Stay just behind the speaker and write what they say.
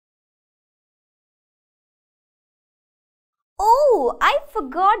Oh, I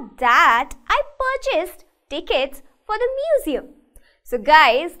forgot that I purchased tickets for the museum. So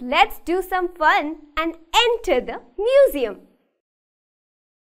guys, let's do some fun and enter the museum.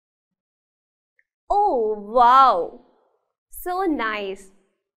 Oh, wow. So nice.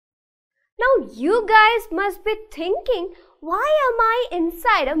 Now you guys must be thinking, why am I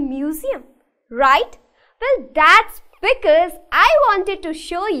inside a museum? Right? Well, that's because I wanted to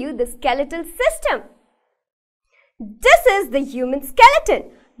show you the skeletal system. This is the human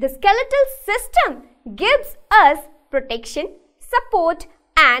skeleton. The skeletal system gives us protection, support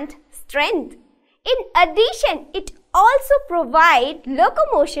and strength. In addition, it also provides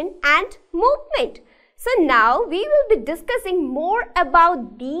locomotion and movement. So now we will be discussing more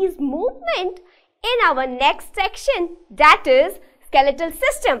about these movements in our next section, that is skeletal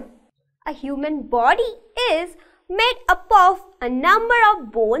system. A human body is made up of a number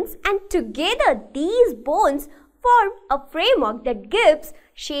of bones, and together these bones form a framework that gives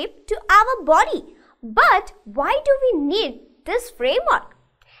shape to our body. But why do we need this framework?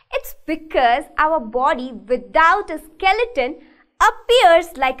 It's because our body without a skeleton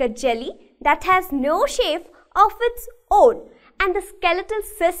appears like a jelly that has no shape of its own. And the skeletal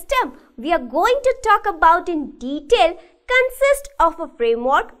system we are going to talk about in detail consists of a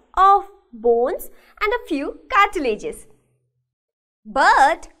framework of bones and a few cartilages.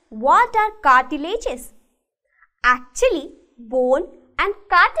 But what are cartilages? Actually, bone and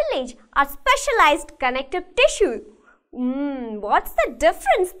cartilage are specialized connective tissue. What's the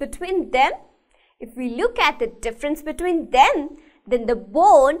difference between them? If we look at the difference between them, then the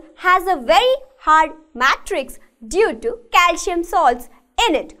bone has a very hard matrix due to calcium salts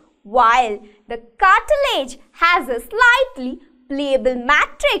in it, while the cartilage has a slightly pliable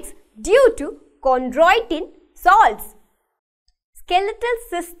matrix due to chondroitin salts. Skeletal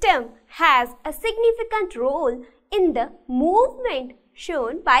system has a significant role in the movement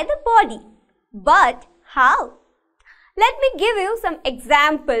shown by the body. But how? Let me give you some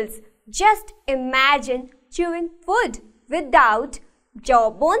examples. Just imagine chewing food without jaw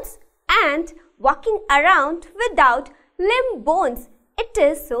bones and walking around without limb bones. It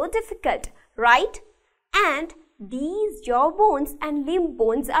is so difficult, right? And these jaw bones and limb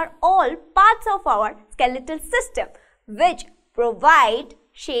bones are all parts of our skeletal system which provide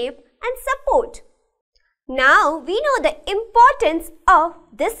shape and support. Now we know the importance of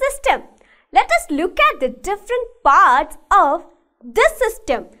this system. Let us look at the different parts of this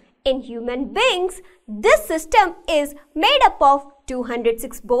system. In human beings, this system is made up of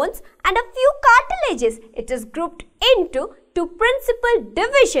 206 bones and a few cartilages. It is grouped into two principal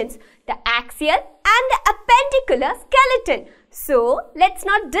divisions, the axial and the appendicular skeleton. So, let's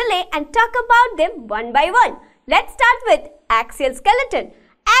not delay and talk about them one by one. Let's start with axial skeleton.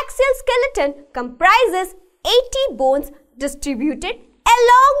 Axial skeleton comprises 80 bones distributed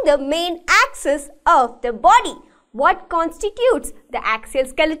along the main axis of the body. What constitutes the axial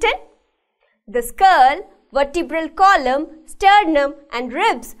skeleton? The skull, vertebral column, sternum and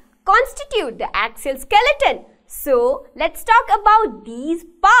ribs constitute the axial skeleton. So, let's talk about these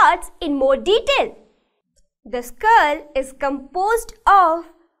parts in more detail. The skull is composed of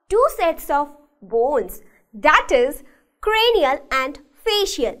two sets of bones, that is cranial and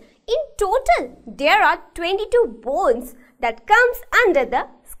facial. In total, there are 22 bones that comes under the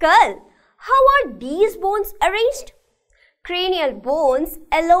skull. How are these bones arranged? Cranial bones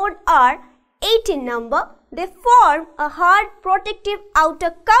alone are 8 in number. They form a hard protective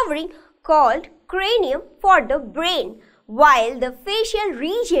outer covering called cranium for the brain, while the facial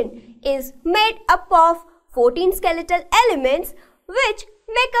region is made up of 14 skeletal elements which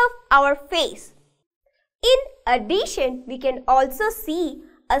make up our face. In addition, we can also see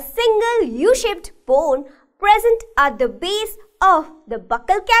a single U-shaped bone present at the base of the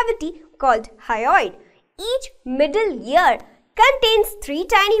buccal cavity called hyoid. Each middle ear contains 3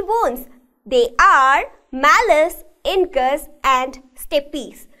 tiny bones. They are malleus, incus and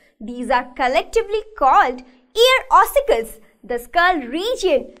stapes. These are collectively called ear ossicles. The skull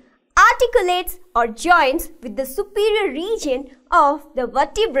region articulates or joins with the superior region of the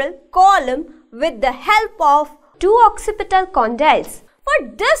vertebral column with the help of 2 occipital condyles. For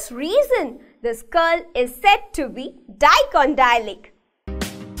this reason, the skull is said to be dicondylic.